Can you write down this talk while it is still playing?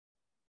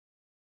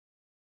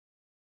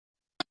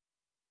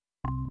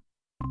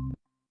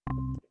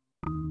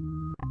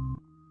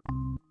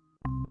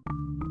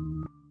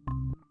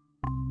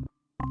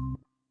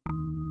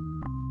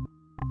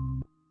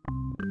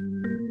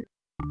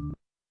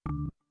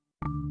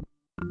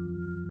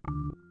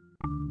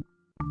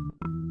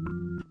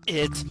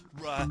It's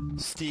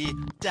Rusty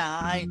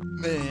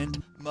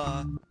Diamond,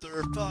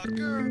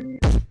 motherfucker.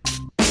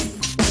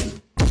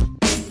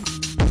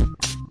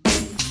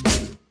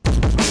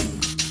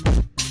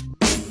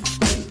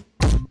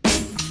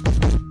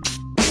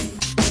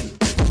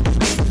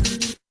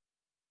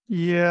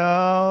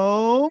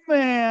 Yo,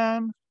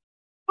 man.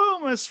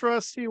 Oh, Miss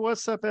Rusty,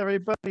 what's up,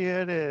 everybody?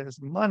 It is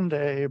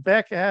Monday.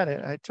 Back at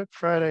it. I took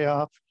Friday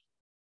off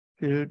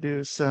to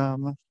do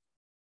some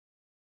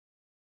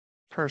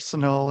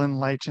personal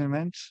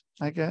enlightenment,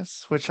 I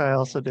guess, which I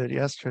also did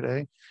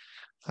yesterday.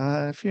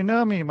 If you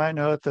know me, you might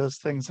know what those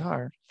things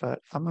are, but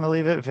I'm going to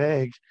leave it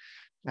vague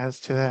as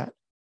to that.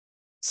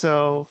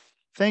 So,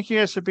 thank you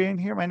guys for being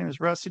here. My name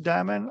is Rusty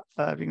Diamond.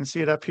 If you can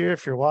see it up here,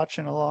 if you're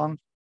watching along,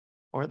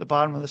 or at the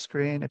bottom of the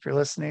screen. If you're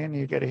listening,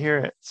 you get to hear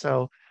it.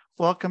 So,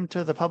 welcome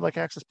to the Public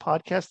Access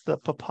Podcast, the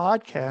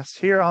podcast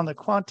here on the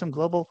Quantum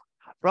Global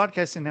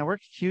Broadcasting Network,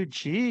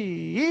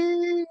 QGBN.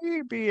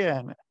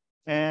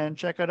 And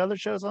check out other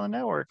shows on the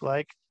network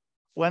like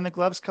When the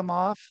Gloves Come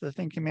Off, the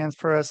Thinking Man's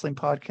Pro Wrestling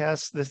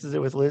Podcast. This is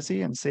it with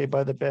Lizzie and Saved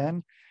by the Ben.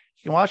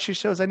 You can watch these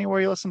shows anywhere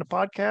you listen to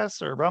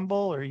podcasts or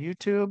Rumble or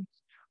YouTube,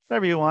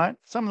 whatever you want.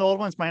 Some of the old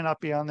ones might not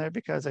be on there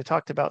because I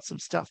talked about some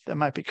stuff that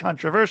might be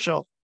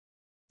controversial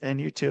and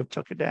YouTube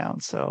took it down.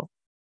 So,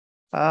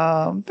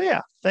 but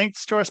yeah,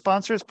 thanks to our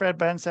sponsors, Brad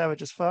Ben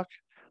Savage as Fuck,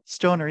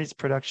 Stoner Eats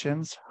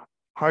Productions,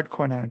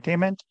 Hardcore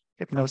Entertainment,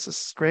 Hypnosis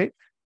is Great,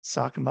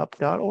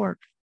 Sock'emUp.org.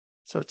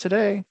 So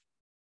today,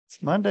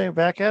 it's Monday,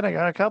 back at it. I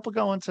got a couple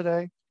going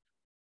today.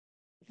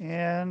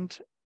 And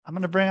I'm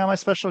going to bring on my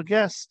special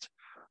guest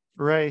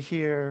right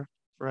here,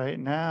 right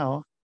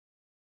now.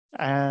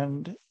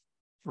 And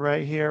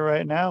right here,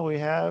 right now, we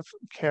have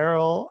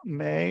Carol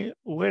May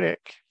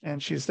Whittick,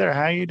 and she's there.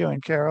 How are you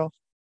doing, Carol?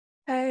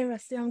 Hey,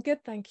 Rusty, I'm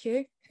good, thank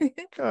you.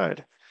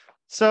 Good.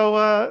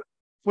 So,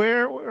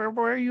 where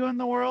are you in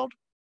the world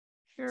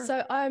here?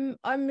 So I'm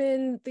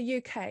in the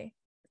UK,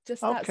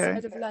 just Okay.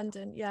 outside of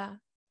London. Yeah.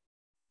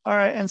 All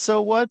right. And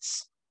so,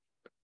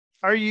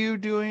 are you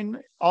doing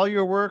all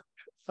your work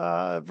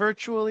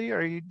virtually?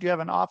 Do you have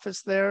an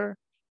office there?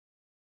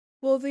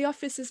 Well, the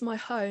office is my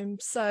home,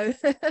 so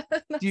Do you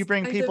that's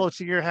bring kind of people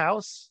to your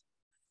house?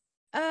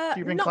 Do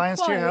you bring not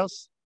clients to your quite.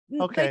 house?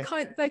 Okay.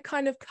 They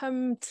kind of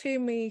come to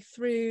me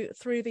through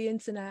the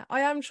internet.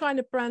 I am trying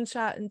to branch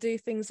out and do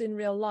things in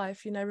real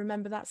life,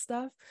 remember that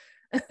stuff?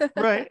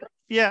 Right.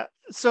 Yeah.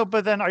 So,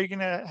 but then are you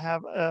gonna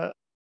have a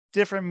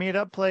different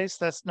meetup place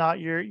that's not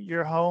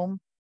your home?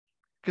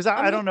 Because I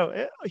I mean, don't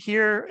know.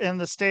 Here in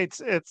the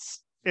States,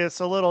 it's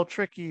a little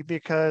tricky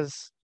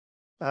because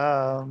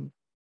um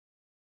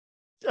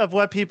of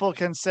what people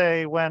can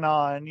say when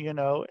on,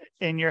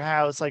 in your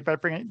house, like by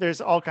bringing,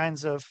 there's all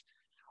kinds of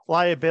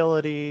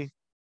liability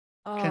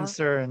ah,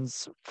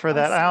 concerns for I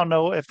that. I don't see.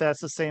 know if that's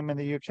the same in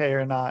the UK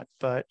or not,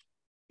 but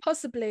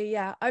Possibly,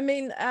 yeah. I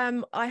mean,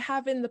 I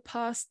have in the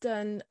past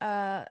done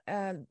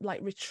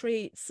like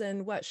retreats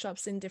and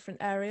workshops in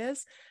different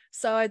areas.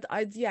 So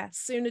I'd yeah,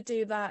 sooner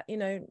do that,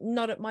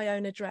 not at my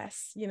own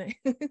address.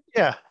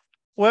 yeah.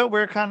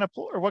 What kind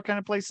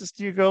of places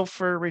do you go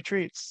for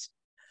retreats?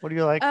 What do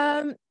you like?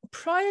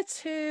 Prior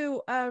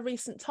to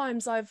recent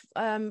times, I've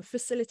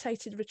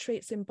facilitated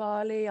retreats in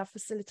Bali, I've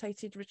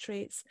facilitated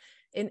retreats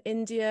in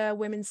India,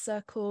 women's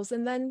circles,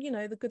 and then,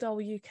 the good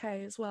old UK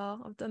as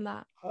well. I've done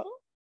that. Oh.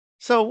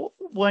 So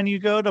when you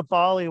go to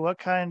Bali, what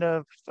kind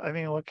of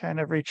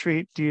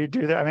retreat do you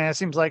do there? I mean, it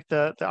seems like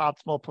the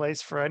optimal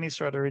place for any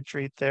sort of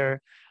retreat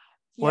there.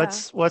 Yeah.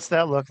 What's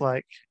that look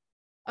like?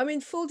 I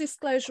mean, full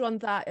disclosure on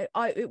that,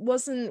 it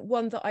wasn't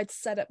one that I'd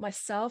set up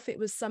myself. It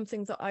was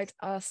something that I'd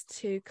asked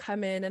to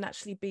come in and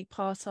actually be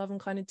part of and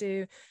kind of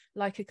do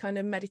like a kind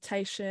of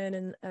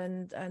meditation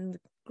and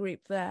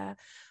group there.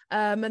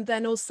 And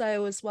then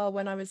also as well,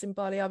 when I was in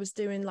Bali, I was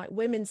doing like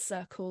women's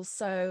circles.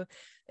 So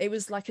it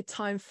was like a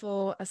time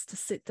for us to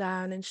sit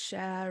down and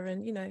share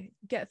and,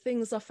 get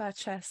things off our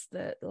chest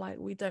that like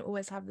we don't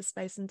always have the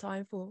space and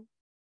time for.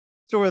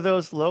 So were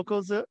those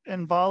locals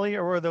in Bali,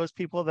 or were those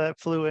people that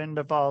flew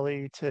into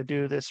Bali to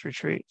do this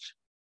retreat?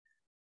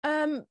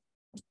 Um,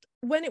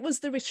 when it was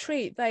the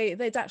retreat,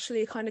 they'd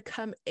actually kind of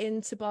come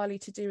into Bali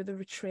to do the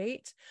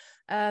retreat.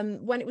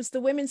 When it was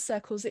the women's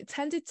circles, it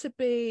tended to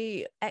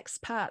be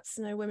expats,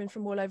 women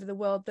from all over the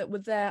world that were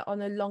there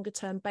on a longer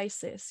term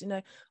basis.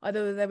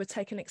 Either they were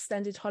taking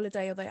extended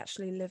holiday or they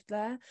actually lived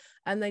there,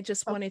 and they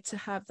just Oh, wanted to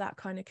have that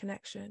kind of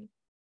connection.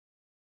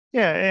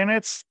 yeah, and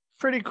it's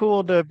pretty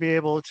cool to be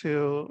able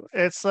to.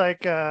 It's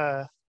like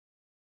a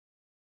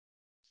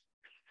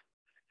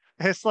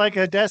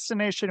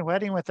destination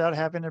wedding without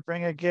having to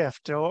bring a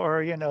gift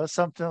or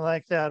something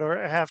like that, or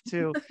have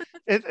to.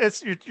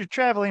 It's you're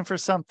traveling for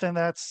something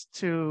that's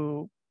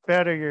to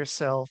better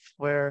yourself.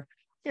 Where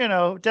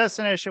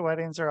destination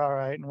weddings are all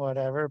right and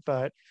whatever,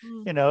 but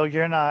Mm.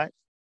 you're not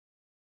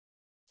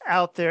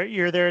out there.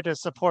 You're there to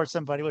support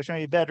somebody, which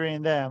may be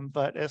bettering them,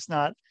 but it's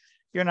not.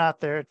 You're not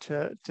there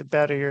to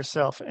better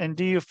yourself. And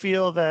do you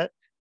feel that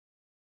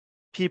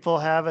people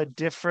have a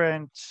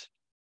different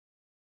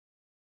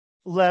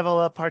level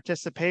of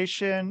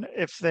participation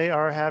if they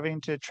are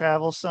having to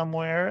travel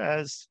somewhere,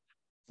 as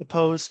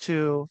opposed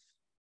to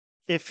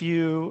if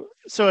you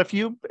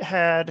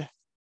had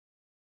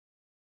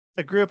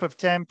a group of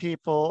 10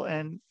 people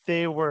and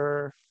they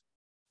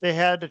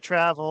had to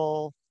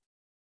travel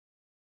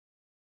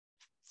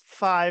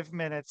 5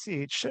 minutes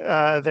each,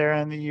 there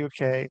in the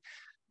UK,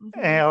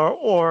 Mhm.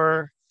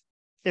 or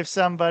if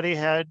somebody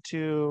had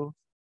to,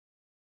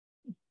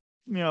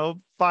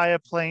 buy a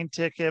plane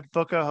ticket,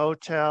 book a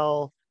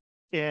hotel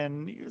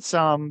in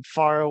some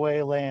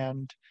faraway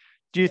land,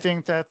 do you Yeah.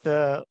 think that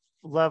the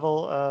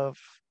level of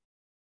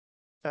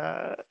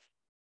uh,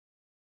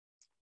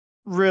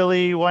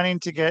 really wanting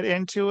to get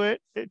into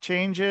it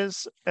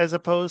changes, as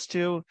opposed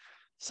to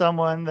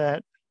someone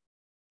that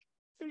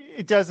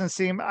it doesn't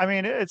seem, I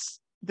mean, it's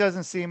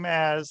doesn't seem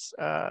as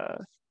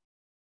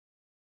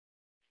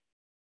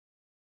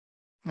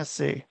let's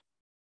see,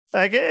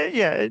 like,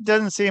 yeah, it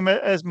doesn't seem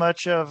as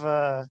much of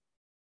a,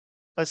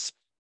 s-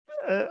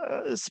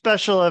 a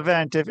special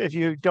event if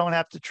you don't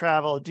have to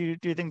travel. Do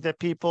you think that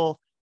people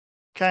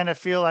kind of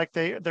feel like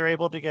they're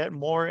able to get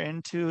more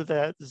into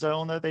that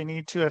zone that they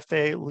need to if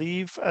they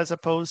leave, as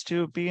opposed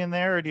to being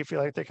there? Or do you feel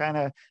like they kind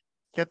of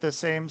get the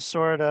same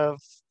sort of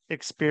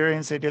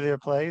experience they do their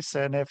place?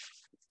 And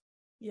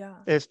Yeah.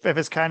 if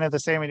it's kind of the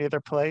same in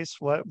either place,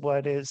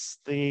 what is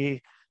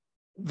the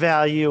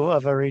value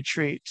of a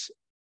retreat?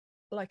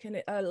 Like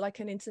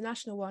an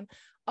international one,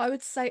 I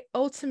would say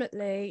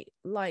ultimately,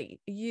 like,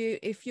 you,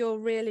 if you're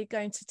really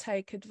going to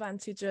take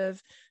advantage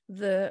of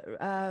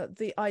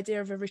the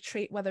idea of a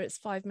retreat, whether it's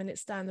 5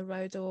 minutes down the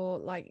road or,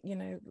 like,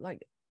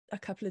 like a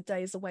couple of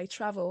days away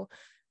travel,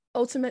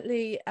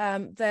 ultimately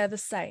they're the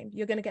same.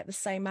 You're going to get the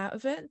same out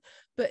of it.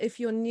 But if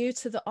you're new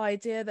to the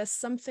idea, there's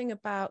something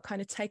about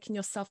kind of taking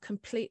yourself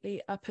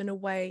completely up and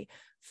away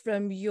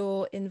from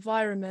your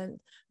environment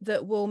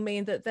that will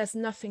mean that there's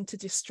nothing to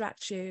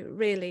distract you,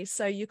 really.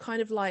 So you kind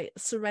of like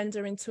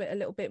surrender into it a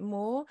little bit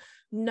more,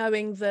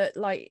 knowing that,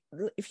 like,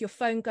 if your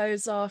phone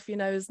goes off,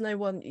 there's no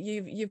one,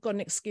 you've got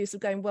an excuse of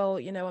going, well,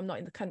 I'm not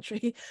in the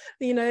country,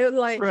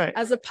 like, Right.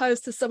 as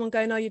opposed to someone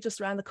going, oh, you're just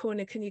around the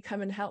corner, can you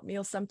come and help me,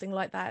 or something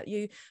like that.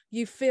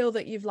 You feel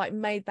that you've like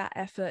made that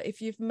effort.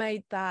 If you've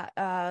made that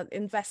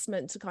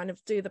investment to kind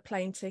of do the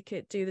plane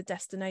ticket, do the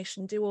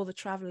destination, do all the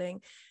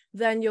traveling,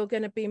 then you're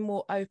going to be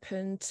more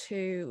open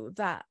to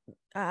that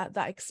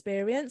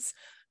experience.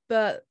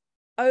 But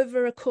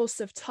over a course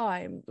of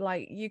time,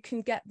 like, you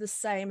can get the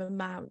same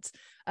amount,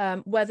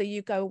 whether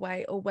you go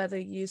away or whether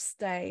you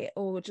stay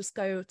or just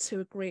go to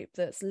a group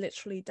that's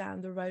literally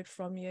down the road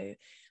from you.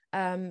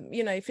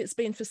 If it's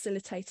been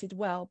facilitated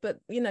well.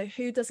 But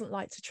who doesn't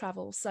like to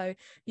travel? So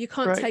you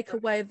can't Right. take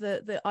away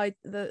the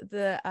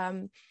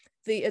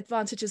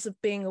advantages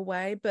of being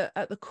away, but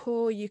at the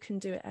core you can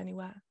do it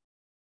anywhere.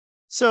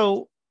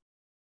 So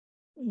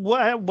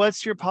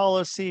what's your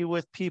policy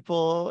with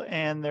people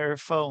and their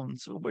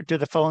phones? Do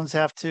the phones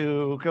have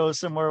to go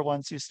somewhere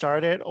once you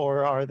start it,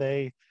 or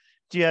do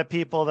you have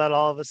people that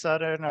all of a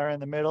sudden are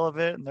in the middle of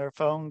it and their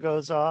phone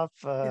goes off?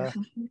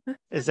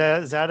 Is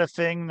that a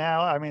thing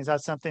now? I mean, is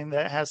that something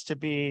that has to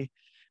be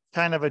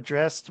kind of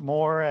addressed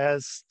more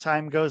as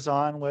time goes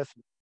on, with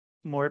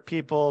more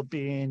people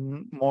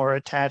being more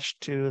attached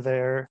to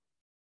their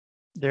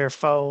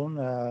phone?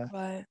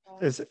 Right.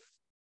 Is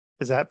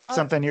is that I,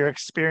 something you're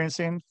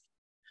experiencing?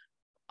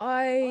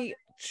 I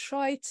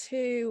try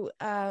to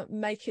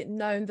make it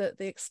known that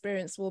the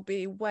experience will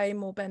be way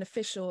more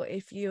beneficial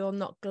if you're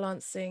not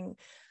glancing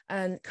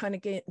and kind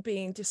of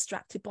being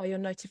distracted by your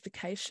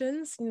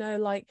notifications.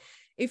 Like,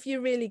 if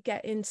you really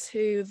get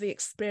into the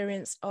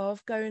experience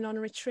of going on a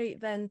retreat,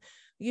 then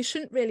you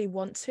shouldn't really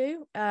want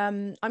to.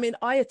 I mean,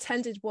 I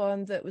attended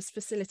one that was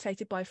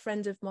facilitated by a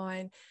friend of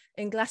mine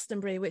in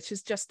Glastonbury, which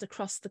is just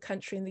across the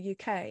country in the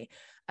UK,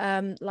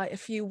 like a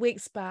few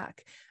weeks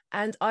back.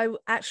 And I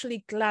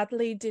actually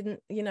gladly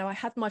didn't, I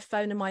had my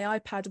phone and my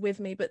iPad with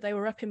me, but they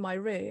were up in my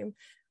room.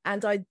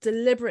 And I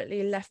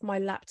deliberately left my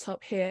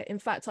laptop here. In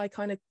fact, I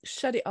kind of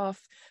shut it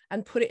off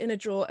and put it in a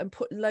drawer and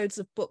put loads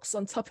of books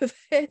on top of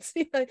it,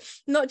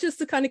 not just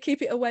to kind of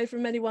keep it away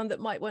from anyone that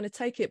might want to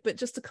take it, but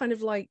just to kind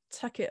of like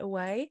tuck it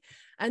away.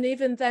 And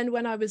even then,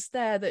 when I was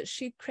there, that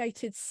she'd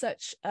created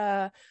such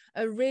a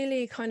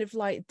really kind of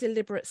like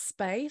deliberate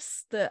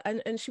space that,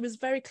 and she was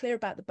very clear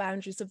about the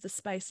boundaries of the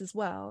space as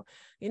well.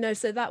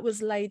 So that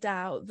was laid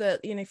out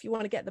that, if you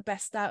want to get the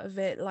best out of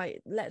it,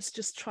 like, let's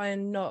just try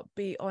and not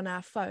be on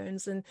our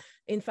phones. And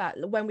in fact,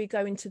 when we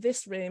go into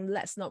this room,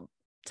 let's not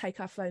take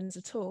our phones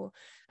at all.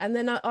 And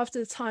then after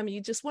the time,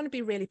 you just want to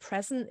be really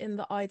present in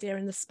the idea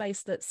in the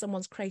space that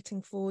someone's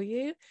creating for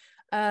you.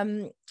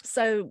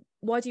 So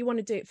why do you want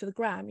to do it for the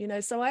gram?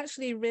 So I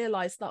actually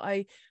realized that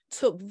I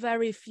took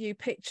very few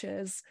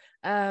pictures.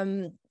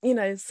 So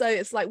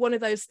it's like one of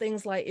those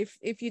things, like,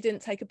 if you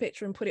didn't take a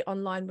picture and put it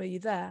online, were you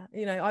there?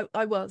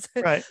 I was.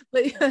 Right.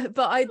 but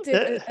I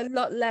did a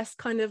lot less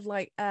kind of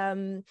like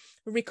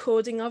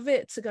recording of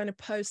it to going to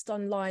post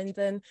online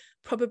than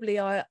probably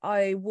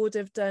I would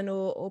have done,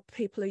 or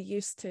people are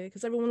used to,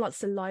 because everyone likes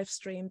to live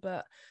stream,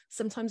 but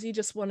sometimes you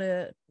just want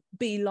to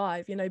be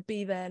live,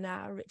 be there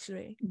now,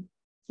 literally.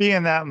 Be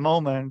in that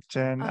moment.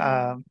 And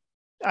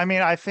I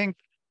mean, I think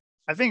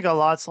a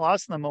lot's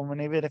lost in the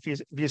moment, even if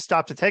you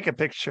stop to take a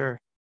picture.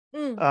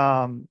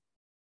 I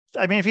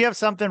mean, if you have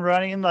something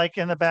running like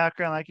in the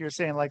background, like you're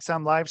saying, like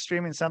some live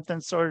streaming,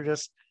 something sort of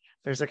just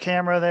there's a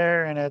camera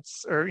there and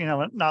it's, or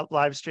not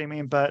live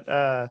streaming, but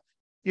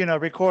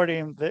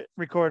recording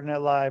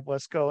it live,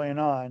 what's going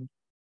on,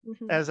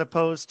 as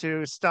opposed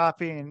to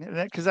stopping.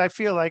 Because I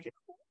feel like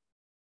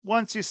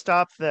once you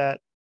stop that,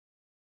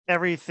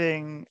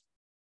 everything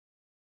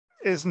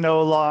is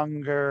no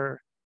longer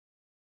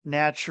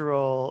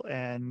natural,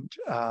 and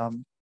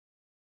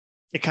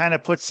it kind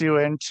of puts you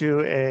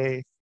into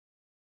a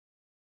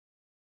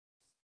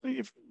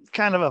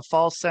kind of a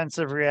false sense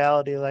of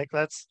reality. Like,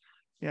 let's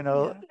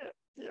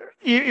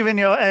even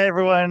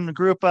everyone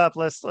group up,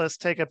 let's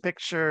take a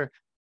picture.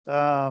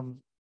 I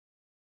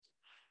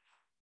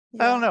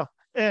don't know.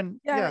 And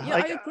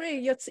I agree.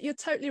 You're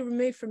totally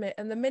removed from it,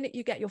 and the minute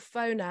you get your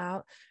phone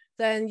out,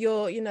 then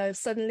you're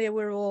suddenly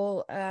we're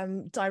all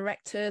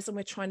directors, and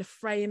we're trying to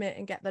frame it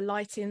and get the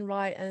lighting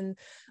right and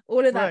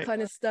all of that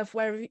kind of stuff,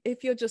 where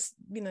if you're just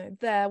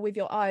there with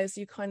your eyes,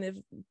 you kind of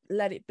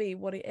let it be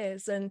what it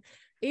is. And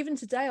even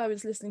today I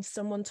was listening to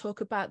someone talk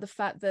about the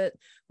fact that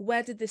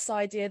where did this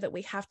idea that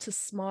we have to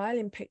smile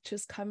in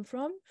pictures come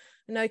from?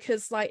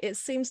 Because like it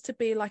seems to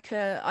be like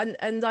I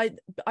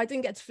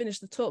didn't get to finish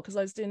the talk because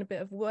I was doing a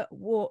bit of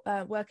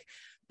work,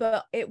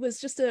 but it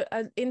was just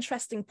an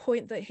interesting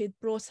point that he'd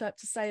brought up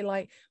to say,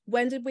 like,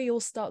 when did we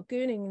all start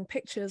gooning in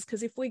pictures?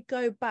 Because if we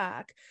go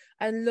back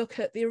and look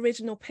at the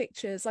original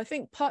pictures, I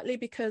think partly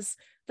because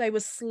they were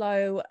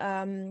slow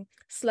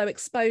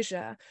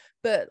exposure,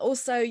 but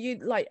also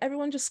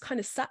everyone just kind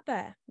of sat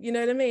there, you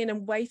know what I mean,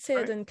 and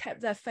waited and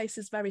kept their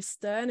faces very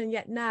stern. And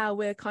yet now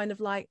we're kind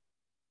of like,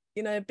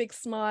 big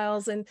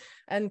smiles and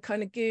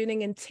kind of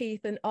gooning and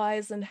teeth and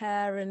eyes and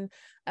hair. And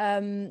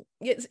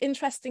it's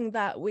interesting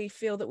that we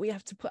feel that we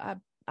have to put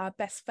our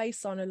best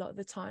face on a lot of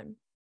the time.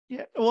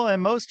 Yeah, well,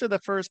 and most of the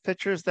first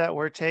pictures that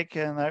were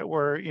taken that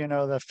were,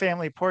 the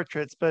family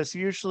portraits, but it's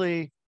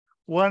usually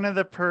one of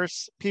the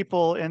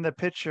people in the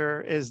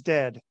picture is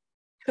dead.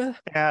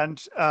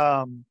 And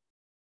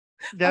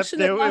I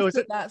shouldn't have laughed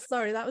at that.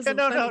 Sorry, that was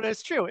no,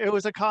 it's true. It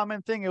was a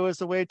common thing. It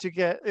was a way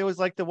to it was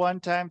like the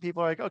one time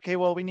people are like, okay,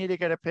 well, we need to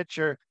get a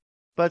picture.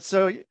 But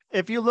so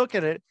if you look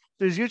at it,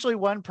 there's usually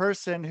one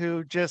person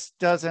who just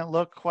doesn't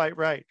look quite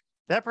right.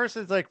 That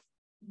person's like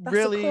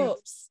really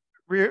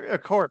a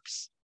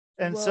corpse.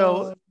 And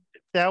so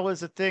that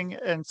was a thing.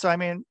 And so, I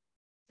mean,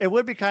 it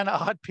would be kind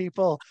of odd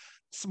people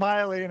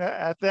smiling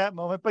at that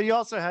moment, but you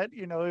also had,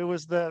 it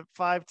was the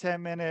 5-10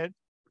 minute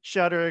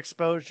shutter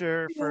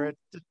exposure for it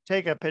to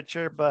take a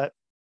picture. But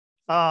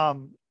I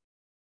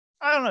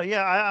don't know.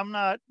 Yeah, I'm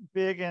not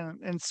big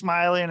in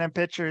smiling in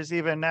pictures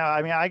even now.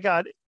 I mean, I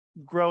got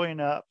growing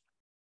up,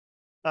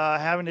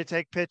 having to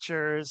take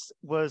pictures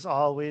was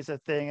always a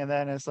thing. And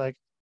then it's like,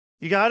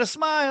 you got to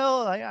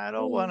smile. I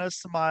don't want to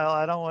smile.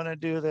 I don't want to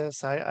do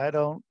this.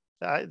 No,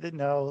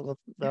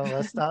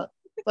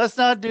 let's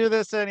not do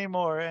this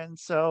anymore. And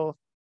so,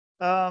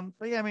 but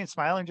yeah, I mean,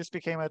 smiling just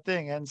became a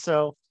thing. And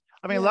so,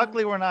 I mean,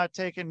 luckily we're not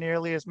taking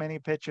nearly as many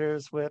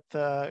pictures with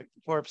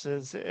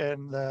corpses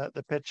in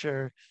the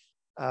picture.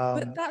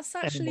 But that's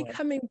actually anymore.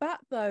 coming back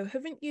though.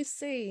 Haven't you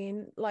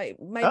seen, like,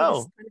 maybe this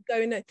is kind of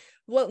going,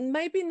 well,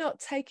 maybe not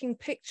taking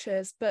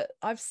pictures, but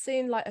I've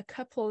seen like a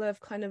couple of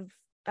kind of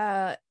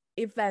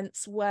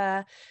events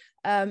where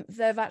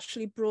they've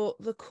actually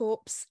brought the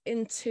corpse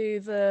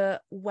into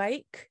the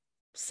wake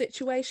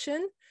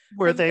situation.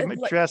 Where they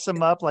dress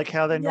them up like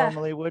how they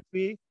normally would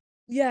be.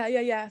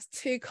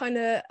 To kind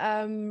of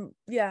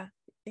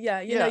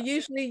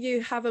usually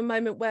you have a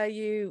moment where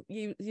you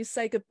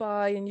say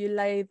goodbye and you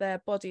lay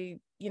their body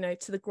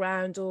to the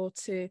ground or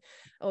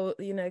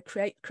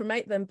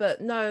cremate them.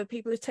 But no,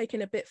 people are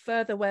taking a bit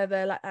further where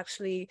they're like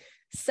actually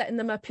setting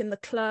them up in the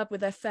club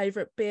with their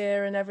favorite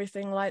beer and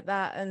everything like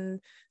that. And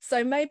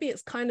so maybe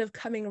it's kind of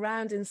coming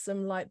around in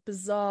some like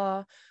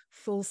bizarre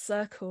full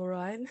circle,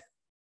 right?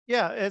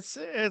 Yeah, it's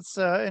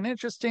an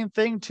interesting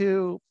thing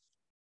to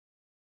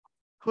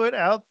put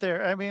out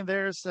there. I mean,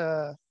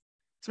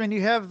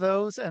 you have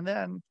those, and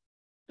then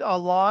a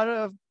lot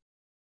of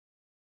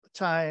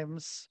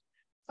times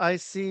I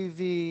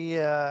see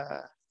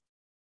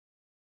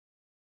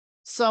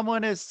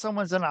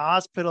someone's in a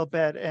hospital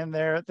bed and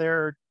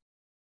they're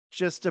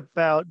just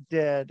about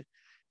dead,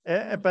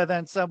 but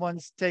then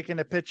someone's taking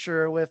a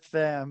picture with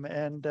them,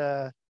 and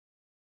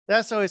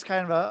that's always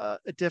kind of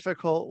a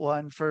difficult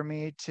one for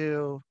me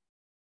to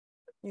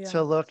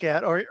look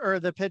at, or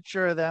the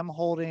picture of them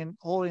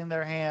holding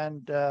their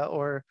hand,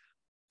 or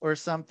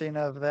something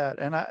of that.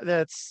 And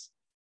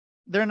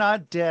they're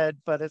not dead,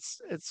 but it's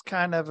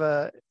kind of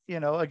a,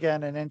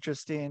 again, an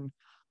interesting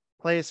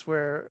place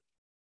where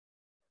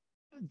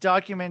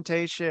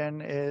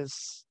documentation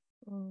is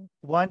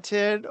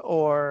wanted,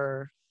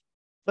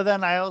 but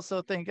then I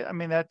also think, I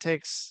mean, that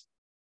takes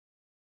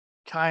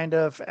kind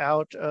of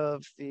out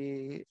of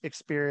the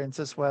experience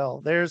as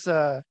well. There's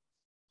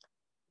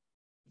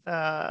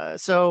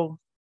So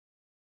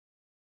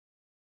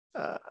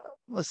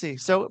let's see.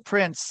 So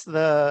Prince,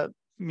 the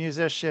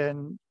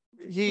musician,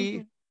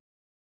 Mhm.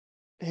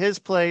 his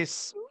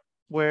place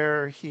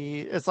where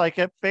it's like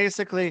it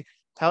basically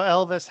how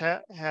Elvis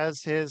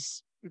has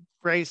his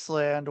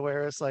Graceland,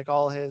 where it's like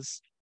all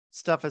his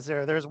stuff is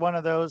there. There's one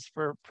of those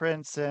for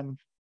Prince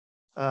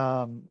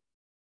um,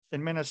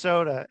 in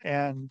Minnesota,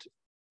 and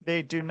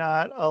they do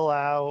not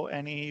allow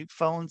any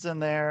phones in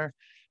there,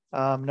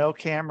 no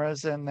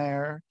cameras in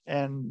there,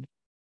 and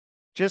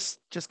just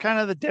kind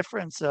of the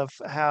difference of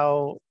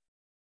how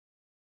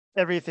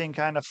everything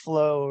kind of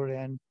flowed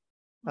and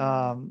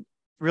Mm.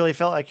 really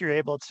felt like you're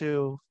able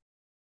to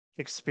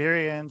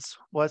experience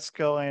what's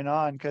going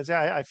on because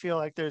I feel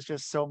like there's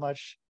just so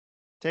much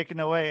taken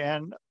away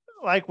and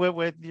like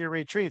with your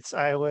retreats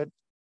I would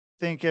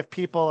think if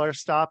people are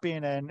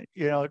stopping and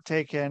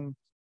taking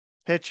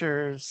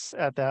pictures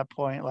at that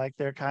point like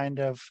they're kind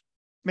of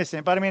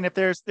missing. But I mean if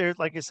there's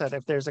like you said,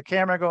 if there's a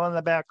camera going in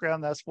the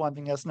background, that's one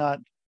thing.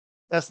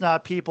 That's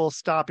not people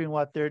stopping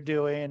what they're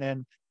doing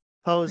and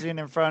posing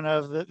in front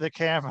of the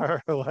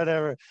camera or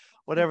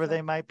whatever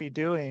they Exactly. might be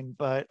doing.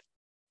 But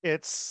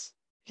it's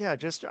yeah,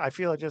 just I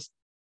feel it just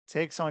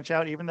takes so much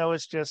out, even though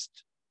it's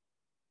just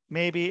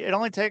maybe it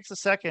only takes a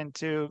second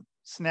to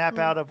snap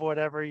Mm. out of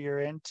whatever you're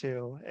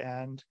into.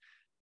 And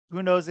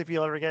who knows if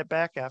you'll ever get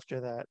back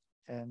after that.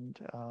 And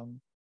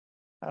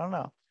I don't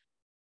know.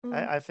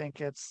 Mm. I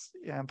think it's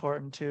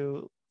important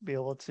to be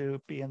able to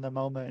be in the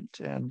moment.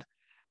 And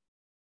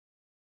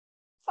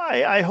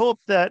I hope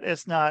that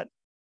it's not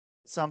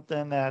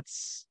something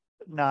that's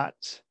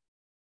not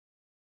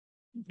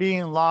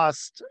being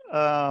lost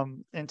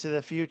into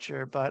the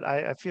future. But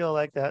I feel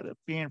like that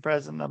being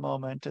present in the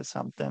moment is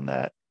something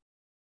that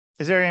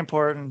is very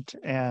important.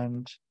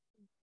 And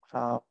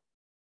uh,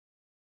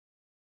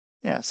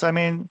 yeah, so I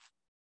mean,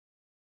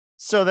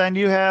 so then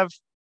you have,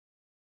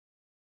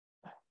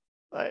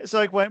 so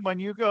like when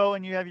you go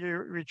and you have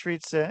your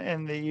retreats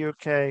in the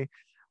UK,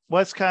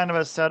 what's kind of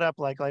a setup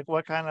like? Like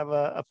what kind of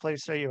a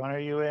place are you in? Are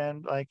you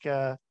in like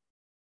a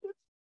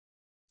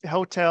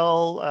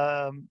hotel?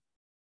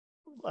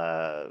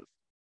 Uh,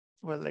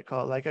 what do they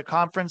call it? Like a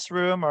conference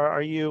room, or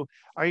are you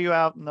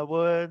out in the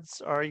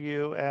woods? Are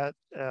you at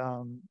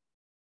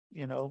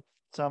you know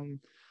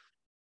some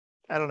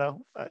I don't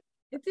know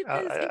It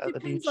depends. It the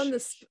depends on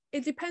beach?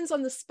 it depends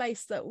on the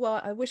space that.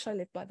 Well, I wish I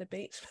lived by the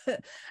beach,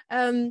 but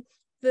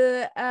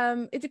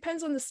it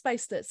depends on the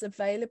space that's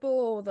available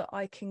or that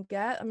I can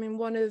get. I mean,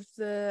 one of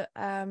the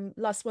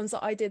last ones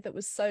that I did that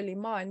was solely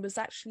mine was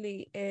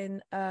actually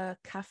in a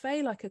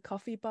cafe, like a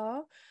coffee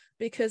bar,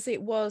 because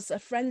it was a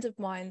friend of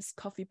mine's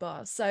coffee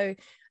bar. So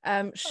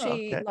Oh,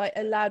 she okay, like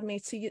allowed me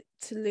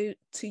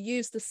to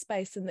use the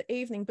space in the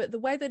evening. But the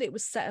way that it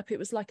was set up, it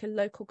was like a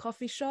local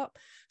coffee shop.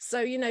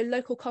 So,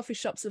 local coffee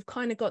shops have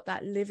kind of got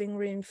that living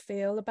room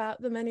feel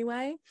about them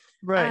anyway.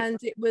 right, And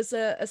it was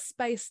a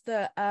space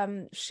that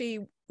she,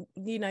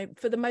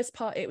 for the most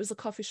part, it was a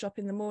coffee shop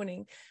in the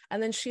morning.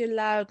 And then she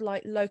allowed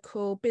like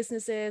local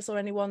businesses or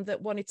anyone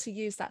that wanted to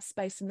use that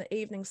space in the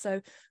evening.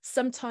 So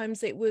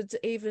sometimes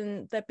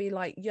there'd be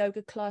like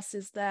yoga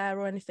classes there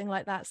or anything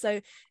like that.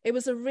 So it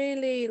was a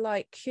really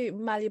like cute,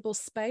 malleable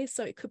space.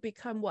 So it could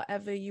become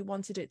whatever you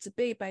wanted it to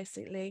be,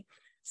 basically.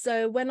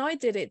 So when I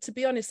did it, to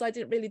be honest, I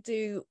didn't really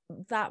do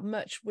that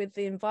much with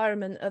the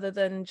environment other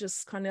than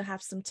just kind of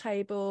have some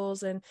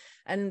tables and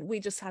we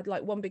just had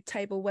like one big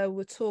table where we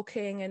were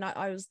talking, and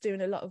I was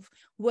doing a lot of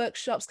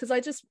workshops because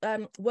I just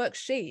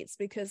worksheets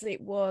because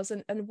it was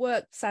and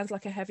work sounds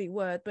like a heavy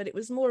word, but it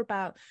was more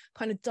about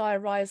kind of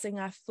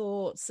diarising our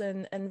thoughts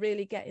and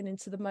really getting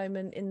into the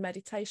moment in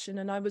meditation.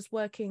 And I was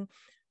working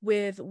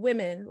with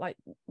women, like,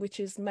 which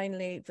is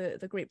mainly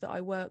the group that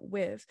I work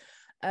with.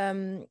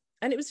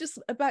 And it was just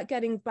about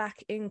getting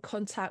back in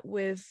contact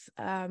with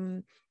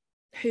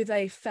who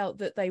they felt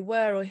that they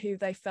were or who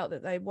they felt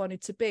that they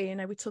wanted to be.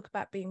 We talk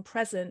about being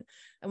present,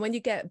 and when you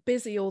get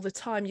busy all the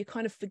time, you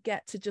kind of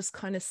forget to just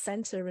kind of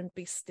center and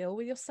be still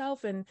with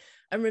yourself and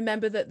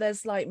remember that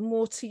there's like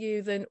more to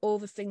you than all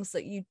the things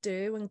that you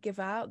do and give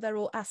out. They're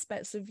all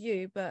aspects of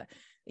you, but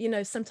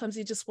sometimes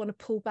you just want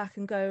to pull back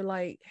and go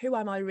like, who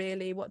am I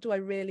really? What do I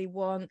really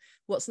want?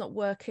 What's not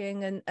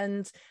working?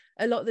 And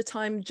a lot of the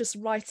time just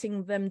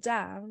writing them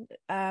down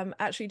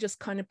actually just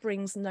kind of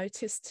brings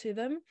notice to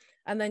them,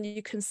 and then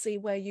you can see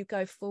where you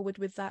go forward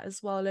with that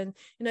as well. And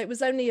it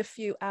was only a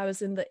few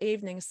hours in the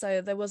evening,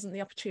 so there wasn't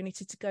the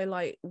opportunity to go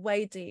like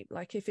way deep.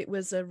 Like if it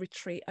was a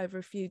retreat over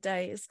a few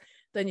days,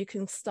 then you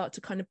can start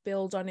to kind of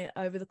build on it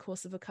over the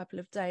course of a couple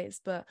of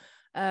days. But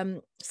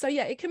so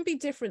yeah, it can be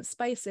different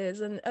spaces,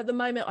 and at the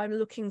moment I'm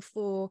looking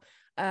for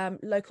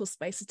local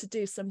spaces to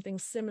do something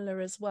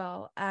similar as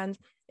well. And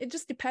it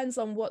just depends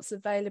on what's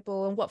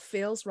available and what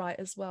feels right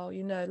as well.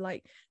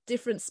 Like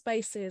different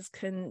spaces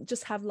can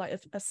just have like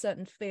a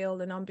certain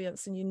feel and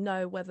ambience,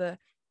 and whether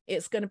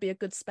it's going to be a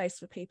good space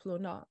for people or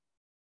not.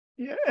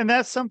 yeah, and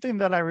that's something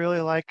that I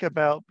really like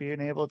about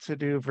being able to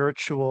do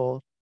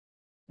virtual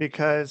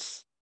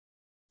because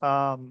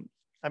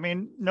I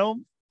mean no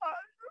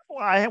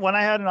when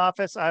I had an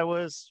office, I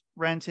was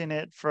renting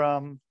it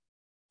from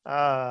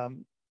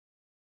um,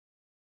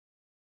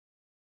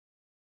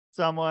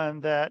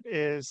 someone that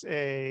is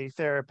a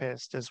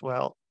therapist as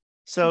well.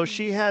 So Mhm.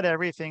 she had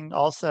everything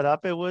all set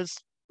up. It was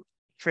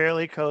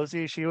fairly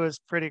cozy. She was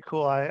pretty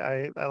cool.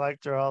 I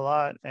liked her a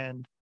lot.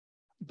 And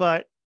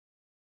but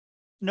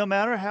no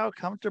matter how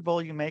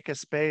comfortable you make a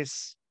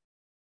space,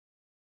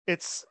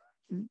 it's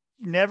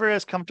never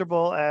as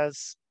comfortable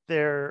as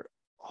their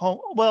home.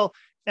 Well,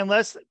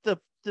 unless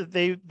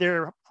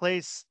their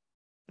place,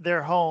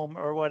 their home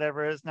or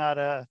whatever is not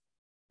a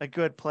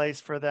good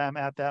place for them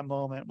at that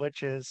moment,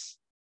 which is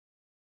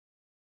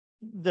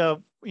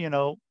the,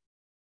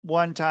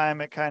 one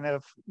time it kind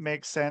of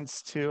makes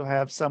sense to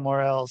have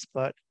somewhere else.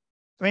 But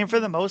I mean, for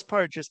the most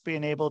part, just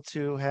being able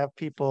to have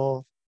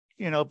people,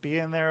 be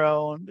in their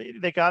own,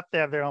 they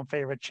have their own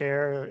favorite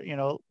chair,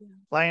 Yeah.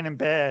 lying in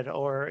bed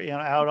or,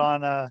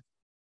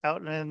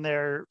 out in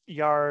their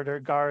yard or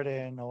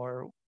garden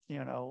or,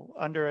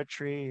 under a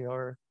tree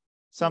or Yeah.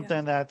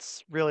 something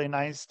that's really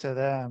nice to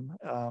them.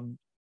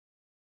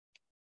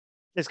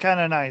 It's kind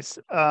of nice.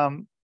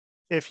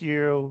 If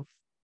you,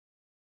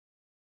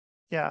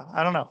 yeah,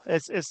 I don't know.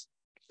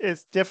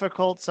 It's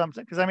difficult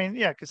something because I mean,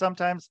 yeah, because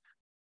sometimes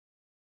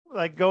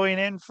like going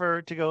in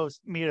to go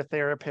meet a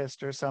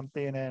therapist or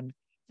something and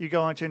you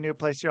go into a new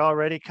place, you're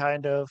already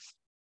kind of,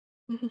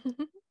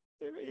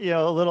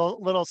 a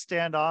little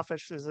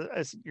standoffish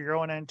as you're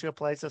going into a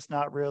place that's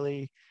not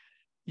really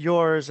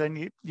yours. And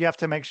you have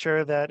to make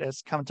sure that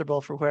it's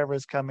comfortable for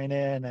whoever's coming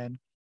in and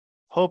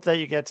hope that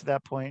you get to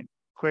that point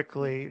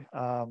quickly.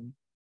 I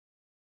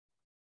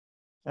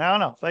don't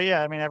know, but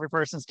yeah, I mean, every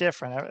person's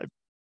different.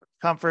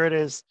 Comfort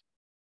is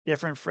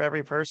different for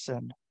every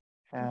person.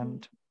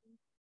 Mhm.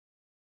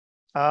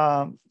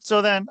 And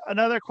so then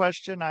another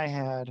question I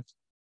had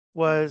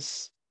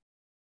was,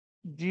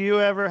 do you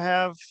ever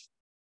have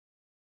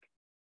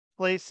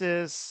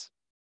places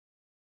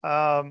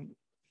um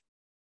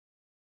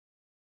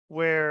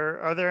where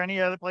are there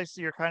any other places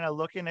you're kind of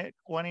looking at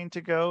wanting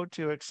to go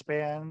to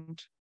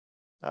expand,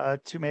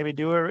 to maybe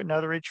do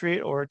another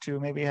retreat or to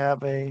maybe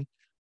have a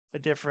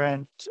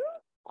different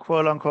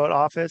quote unquote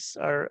office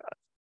or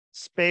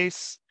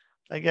space,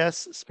 I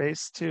guess,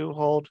 space to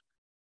hold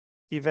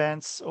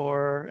events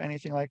or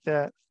anything like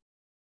that?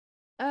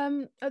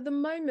 At the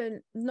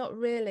moment, not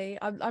really.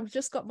 I've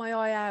just got my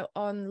eye out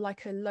on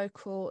like a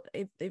local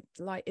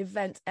like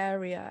event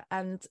area,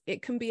 and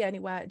it can be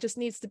anywhere. It just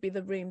needs to be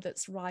the room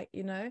that's right,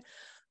 you know.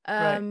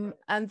 Right.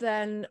 And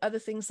then other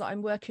things that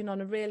I'm working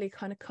on are really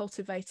kind of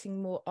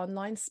cultivating more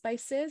online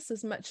spaces.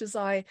 As much as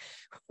I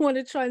want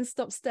to try and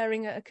stop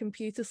staring at a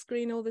computer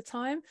screen all the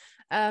time,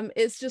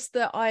 it's just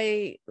that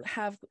I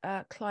have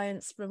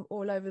clients from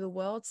all over the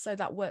world, so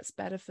that works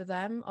better for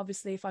them.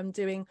 Obviously, if I'm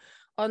doing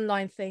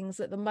online things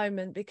at the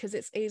moment, because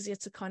it's easier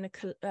to kind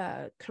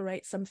of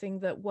create something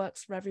that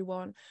works for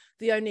everyone.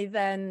 The only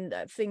then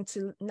thing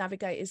to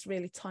navigate is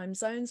really time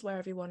zones where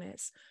everyone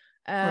is.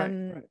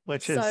 Right.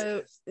 Which is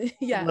So a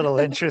yeah. little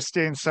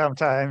interesting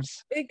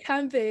sometimes. It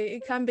can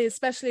be,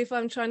 especially if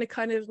I'm trying to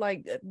kind of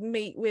like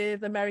meet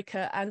with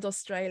America and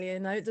Australia.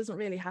 No, it doesn't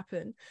really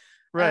happen.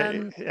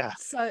 Right. Yeah.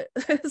 So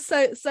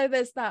so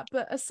there's that.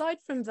 But aside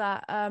from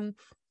that, I'm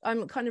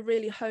kind of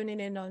really honing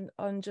in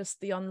on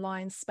just the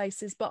online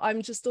spaces. But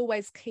I'm just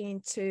always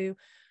keen to,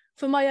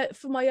 for my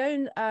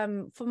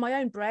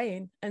own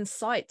brain and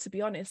sight, to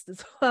be honest,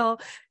 as well,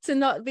 to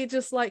not be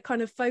just like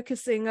kind of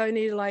focusing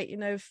only like, you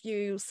know, a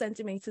few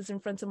centimeters in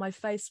front of my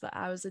face for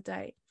hours a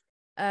day.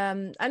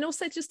 And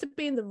also just to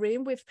be in the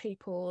room with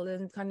people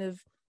and kind of,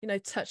 you know,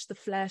 touch the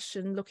flesh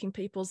and look in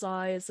people's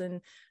eyes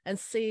and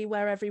see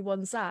where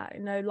everyone's at.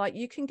 You know, like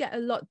you can get a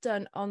lot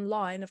done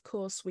online. Of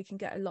course, we can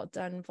get a lot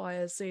done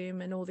via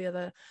Zoom and all the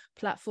other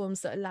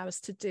platforms that allow us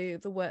to do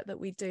the work that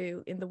we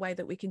do in the way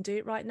that we can do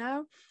it right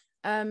now.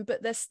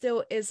 But there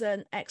still is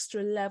an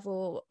extra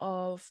level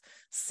of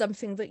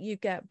something that you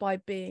get by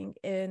being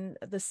in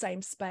the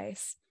same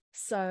space.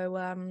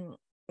 So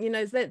you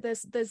know,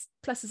 there's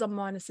pluses and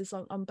minuses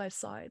on both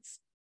sides.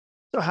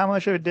 So how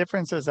much of a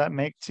difference does that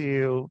make to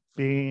you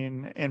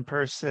being in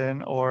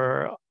person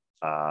or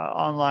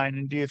online?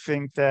 And do you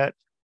think that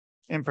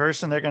in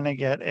person they're going to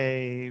get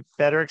a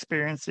better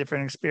experience,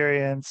 different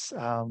experience?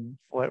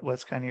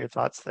 What's kind of your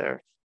thoughts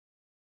there?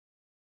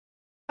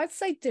 I'd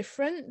say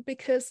different,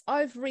 because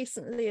I've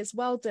recently as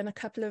well done a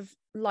couple of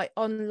like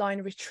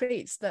online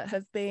retreats that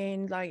have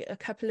been like a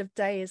couple of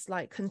days,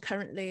 like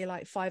concurrently,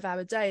 like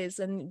 5-hour days.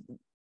 And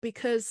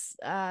because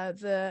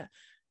the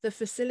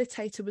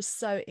facilitator was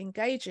so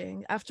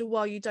engaging, after a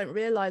while you don't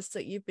realize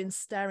that you've been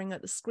staring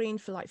at the screen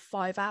for like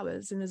 5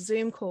 hours in a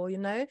Zoom call, you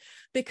know,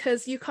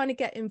 because you kind of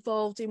get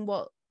involved in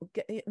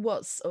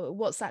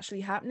what's actually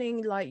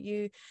happening. Like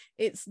you,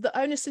 it's the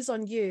onus is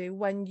on you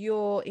when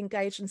you're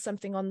engaged in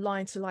something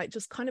online to like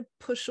just kind of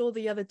push all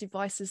the other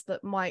devices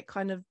that might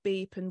kind of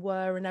beep and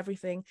whir and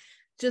everything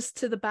just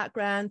to the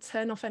background,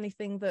 turn off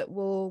anything that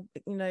will,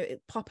 you know,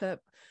 pop up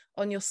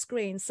on your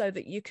screen, so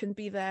that you can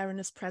be there and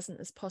as present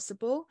as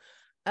possible.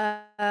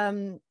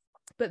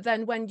 But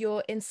then when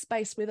you're in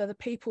space with other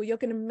people, you're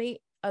going to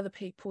meet other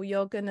people.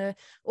 You're going to,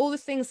 all the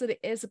things that it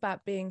is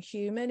about being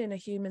human in a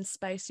human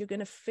space, you're going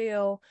to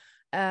feel,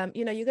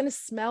 you know, you're going to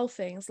smell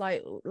things.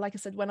 Like I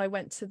said, when I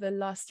went to the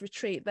last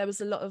retreat, there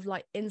was a lot of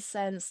like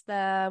incense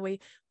there. We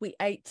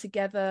ate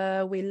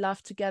together, we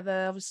laughed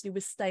together. Obviously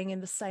we're staying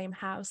in the same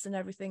house and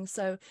everything,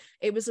 so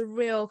it was a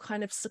real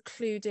kind of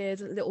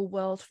secluded little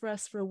world for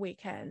us for a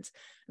weekend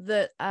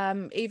that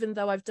even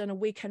though I've done a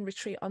weekend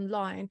retreat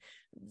online,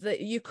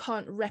 that you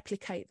can't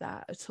replicate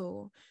that at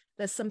all.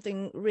 There's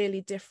something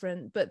really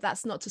different, but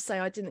that's not to say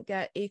I didn't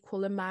get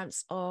equal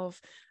amounts of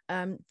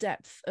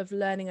depth of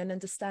learning and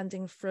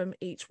understanding from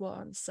each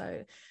one.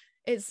 So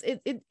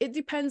it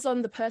depends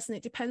on the person.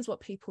 It depends what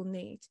people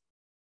need.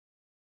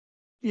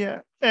 Yeah.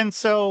 And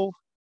so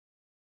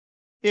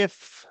let's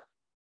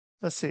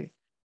see.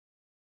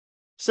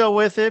 So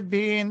with it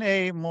being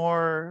a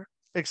more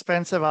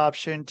expensive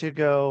option to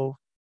go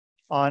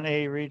on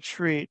a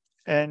retreat,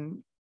 and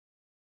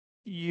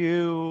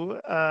you're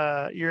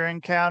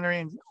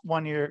encountering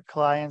one of your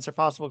clients or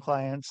possible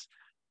clients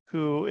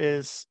who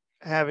is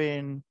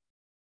having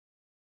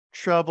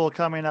trouble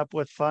coming up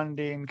with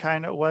funding,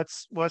 kind of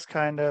what's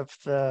kind of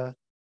the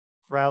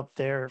route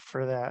there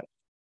for that?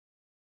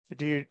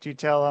 Do you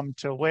tell them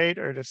to wait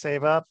or to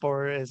save up,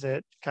 or is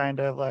it kind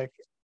of like,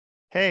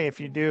 hey, if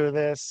you do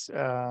this,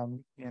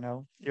 you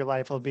know, your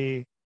life will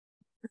be,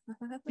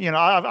 you know,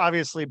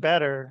 obviously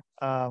better,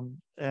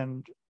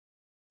 and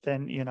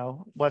then, you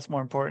know, what's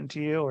more important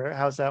to you, or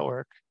how's that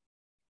work?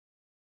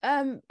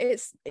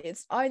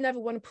 It's I never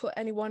want to put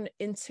anyone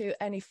into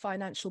any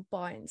financial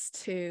binds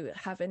to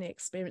have any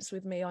experience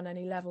with me on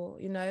any level,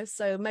 you know,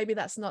 so maybe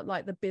that's not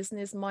like the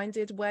business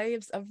minded way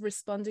of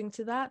responding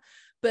to that,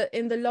 but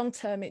in the long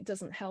term it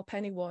doesn't help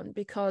anyone,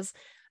 because,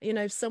 you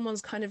know, if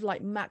someone's kind of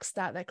like maxed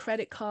out their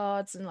credit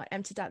cards and like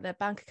emptied out their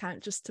bank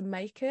account just to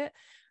make it,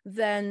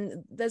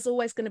 then there's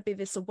always going to be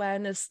this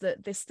awareness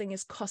that this thing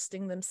is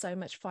costing them so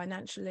much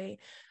financially.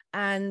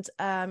 And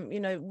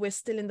you know, we're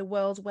still in the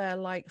world where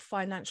like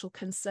financial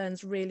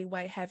concerns really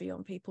weigh heavy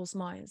on people's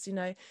minds, you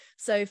know,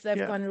 so if they've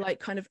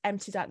kind of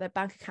emptied out their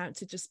bank account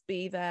to just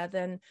be there,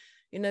 then,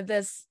 you know,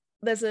 there's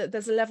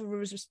a level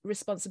of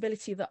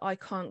responsibility that I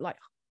can't like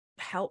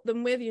help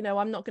them with. You know,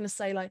 I'm not going to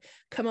say like,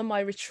 come on my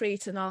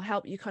retreat and I'll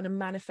help you kind of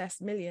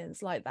manifest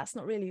millions. Like that's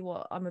not really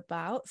what I'm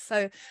about.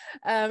 So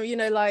you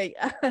know, like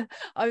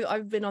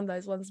I've been on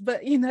those ones,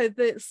 but you know,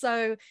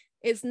 so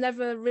it's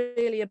never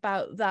really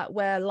about that,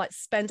 where like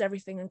spend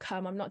everything and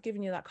come. I'm not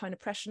giving you that kind of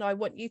pressure. I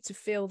want you to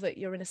feel that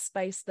you're in a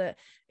space that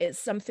it's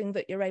something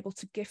that you're able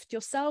to gift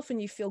yourself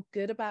and you feel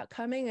good about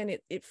coming, and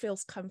it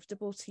feels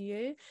comfortable to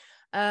you.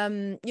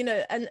 You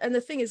know, and the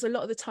thing is, a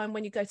lot of the time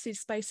when you go to these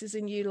spaces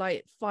and you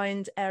like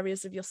find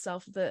areas of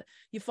yourself that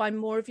you find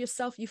more of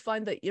yourself, you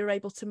find that you're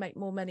able to make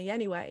more money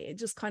anyway. It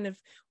just kind of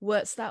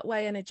works that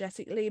way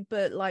energetically,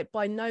 but like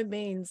by no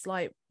means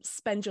like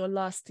spend your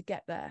last to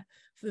get there.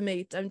 For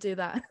me, don't do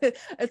that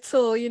at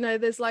all. You know,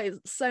 there's like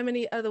so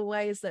many other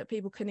ways that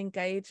people can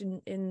engage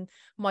in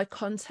my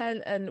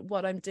content and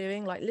what I'm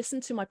doing. Like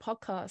listen to my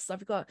podcasts.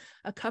 I've got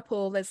a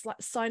couple. There's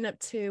like sign up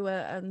to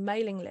a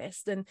mailing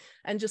list and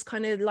just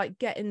kind of like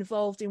get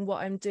involved in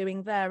what I'm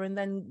doing there, and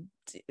then,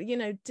 you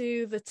know,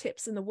 do the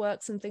tips and the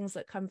works and things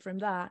that come from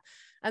that,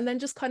 and then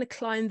just kind of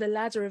climb the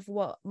ladder of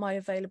what my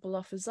available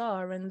offers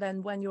are. And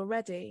then when you're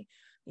ready,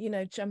 you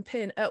know, jump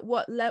in at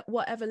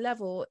whatever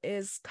level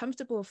is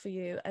comfortable for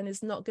you and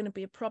is not going to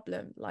be a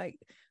problem. Like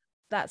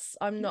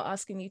I'm not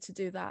asking you to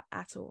do that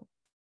at all.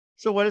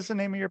 So what is the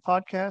name of your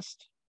podcast?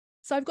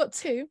 So I've got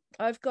two.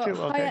 I've got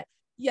Two, okay.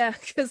 Yeah,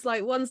 because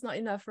like one's not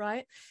enough,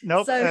 right?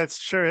 Nope, So that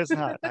sure is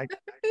not.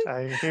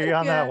 I hear you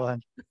on that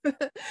one.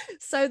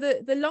 So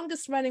the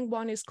longest running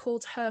one is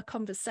called Her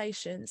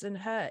Conversations, and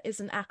Her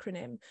is an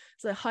acronym,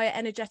 so Higher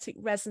Energetic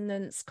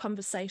Resonance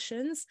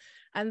Conversations.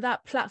 And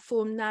that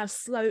platform now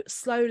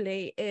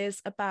slowly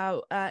is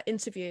about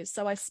interviews.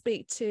 So I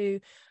speak to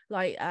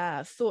like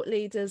thought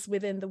leaders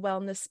within the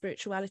wellness,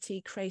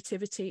 spirituality,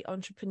 creativity,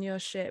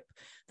 entrepreneurship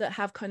that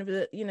have kind of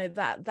a, you know,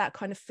 that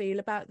kind of feel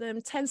about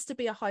them. Tends to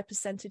be a high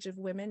percentage of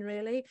women,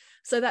 really.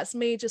 So that's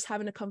me just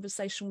having a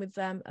conversation with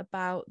them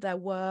about their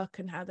work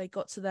and how they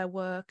got to their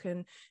work,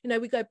 and you know,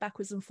 we go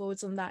backwards and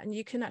forwards on that, and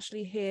you can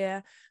actually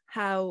hear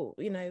how,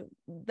 you know,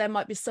 there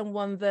might be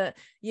someone that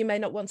you may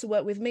not want to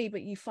work with me,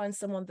 but you find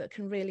someone that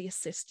can really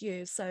assist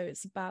you. So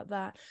it's about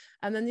that.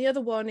 And then the other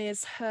one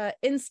is Her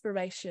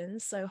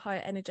Inspirations, so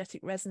Higher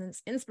Energetic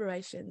Resonance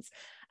Inspirations,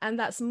 and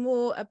that's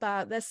more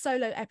about their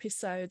solo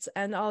episodes,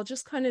 and I'll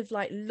just kind of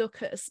like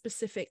look at a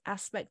specific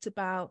aspect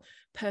about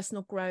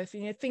personal growth,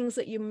 you know, things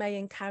that you may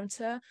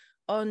encounter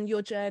on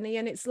your journey.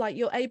 And it's like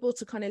you're able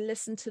to kind of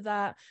listen to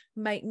that,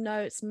 make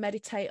notes,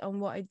 meditate on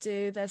what I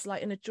do. There's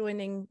like an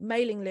adjoining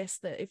mailing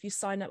list that if you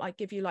sign up, I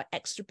give you like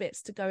extra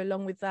bits to go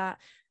along with that,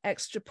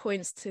 extra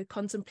points to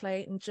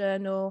contemplate and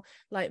journal,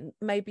 like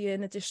maybe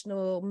an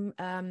additional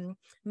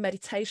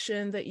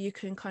meditation that you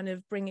can kind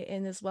of bring it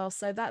in as well.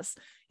 So that's,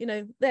 you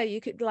know, there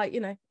you could like, you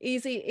know,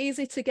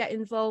 easy to get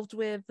involved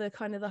with the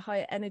kind of the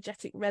higher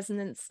energetic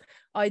resonance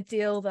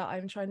ideal that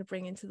I'm trying to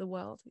bring into the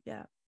world.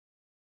 Yeah.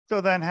 So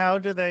then how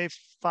do they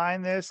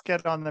find this,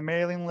 get on the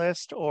mailing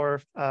list,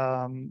 or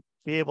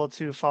be able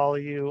to follow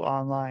you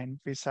online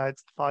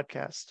besides the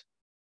podcast?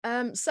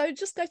 So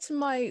just go to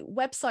my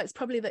website. It's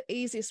probably the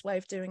easiest way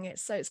of doing it.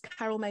 So it's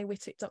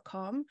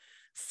carolmaywhittick.com,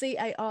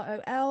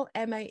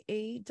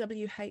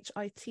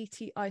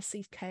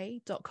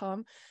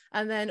 carolmaywhittick.com.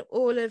 And then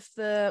all of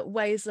the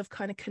ways of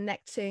kind of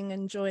connecting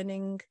and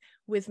joining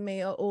with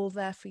me are all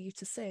there for you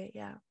to see.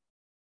 Yeah.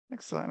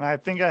 Excellent. I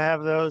think I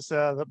have those.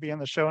 They'll be in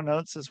the show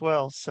notes as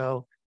well.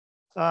 So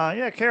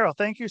yeah, Carol,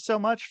 thank you so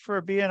much for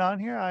being on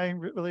here. I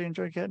really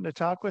enjoyed getting to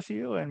talk with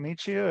you and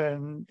meet you,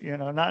 and, you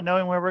know, not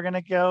knowing where we're going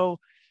to go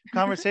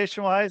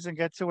conversation wise and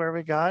get to where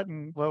we got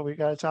and what we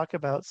got to talk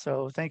about.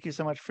 So thank you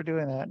so much for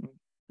doing that.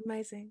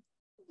 Amazing.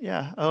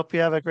 Yeah, I hope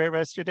you have a great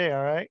rest of your day.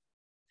 All right.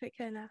 Take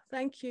care now.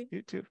 Thank you.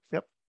 You too.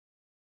 Yep.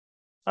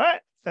 All right.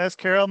 That's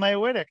Carol May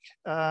Whittick.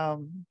 Yeah,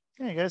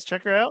 you guys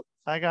check her out.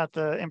 I got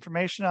the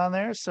information on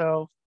there,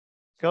 so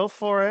go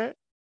for it.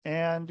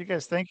 And you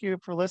guys, thank you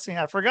for listening.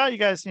 I forgot you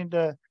guys need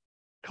to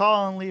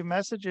call and leave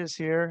messages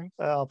here.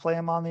 I'll play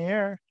them on the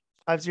air.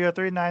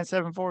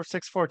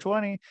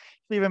 503-974-6420.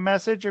 Leave a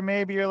message, or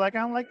maybe you're like, I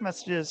don't like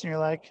messages, and you're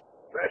like,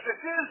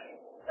 messages?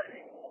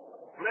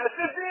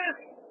 Messages?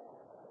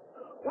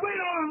 We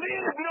don't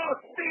need no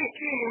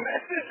stinking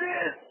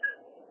messages!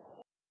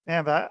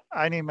 man, but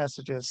I need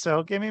messages.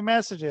 So give me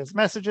messages.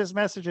 Messages,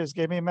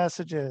 give me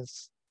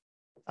messages.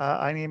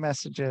 I need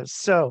messages.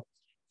 So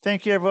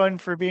thank you, everyone,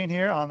 for being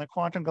here on the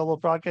Quantum Global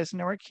Broadcasting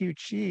Network,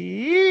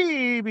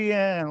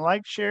 QGBN.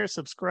 Like, share,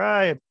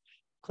 subscribe,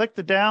 click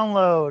the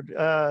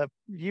download,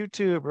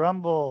 YouTube,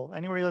 Rumble,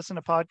 anywhere you listen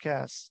to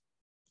podcasts.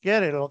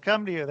 Get it. It'll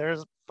come to you.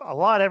 There's a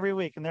lot every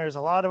week, and there's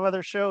a lot of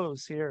other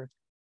shows here.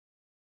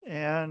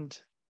 And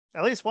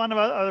at least one of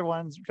the other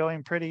ones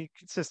going pretty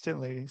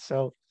consistently.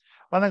 So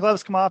When the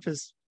Gloves Come Off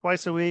is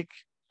twice a week,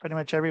 pretty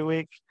much every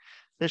week.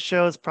 This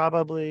show is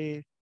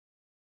probably,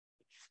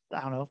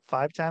 I don't know,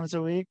 5 times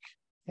a week,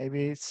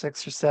 maybe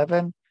 6 or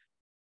 7.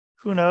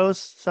 Who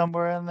knows,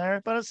 somewhere in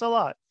there, but it's a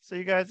lot. So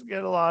you guys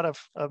get a lot of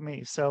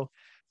me. So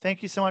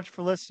thank you so much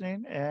for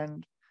listening.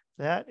 And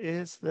that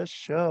is the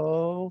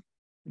show,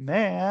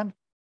 man.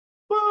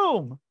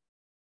 Boom.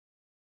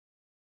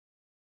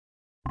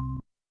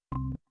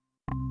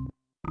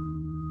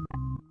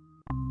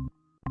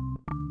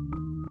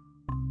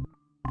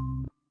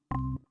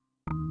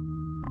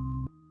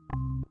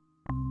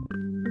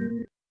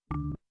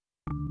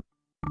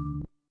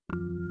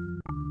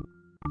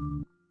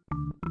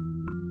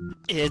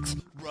 It's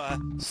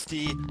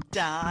Rusty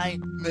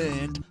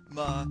Diamond,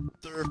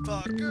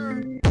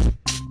 motherfucker.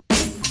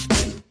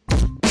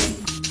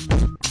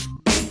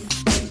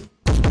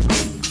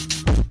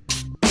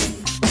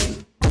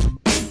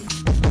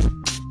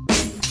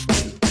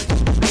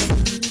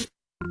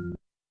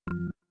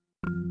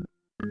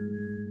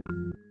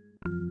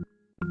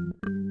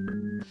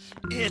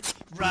 It's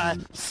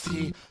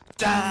Rusty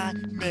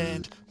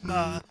Diamond,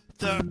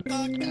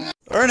 motherfucker.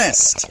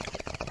 Ernest!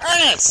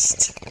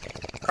 Ernest!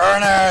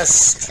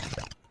 Ernest!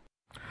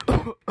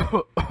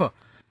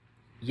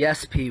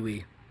 Yes,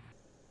 Pee-wee.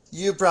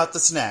 You brought the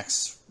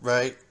snacks,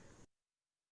 right?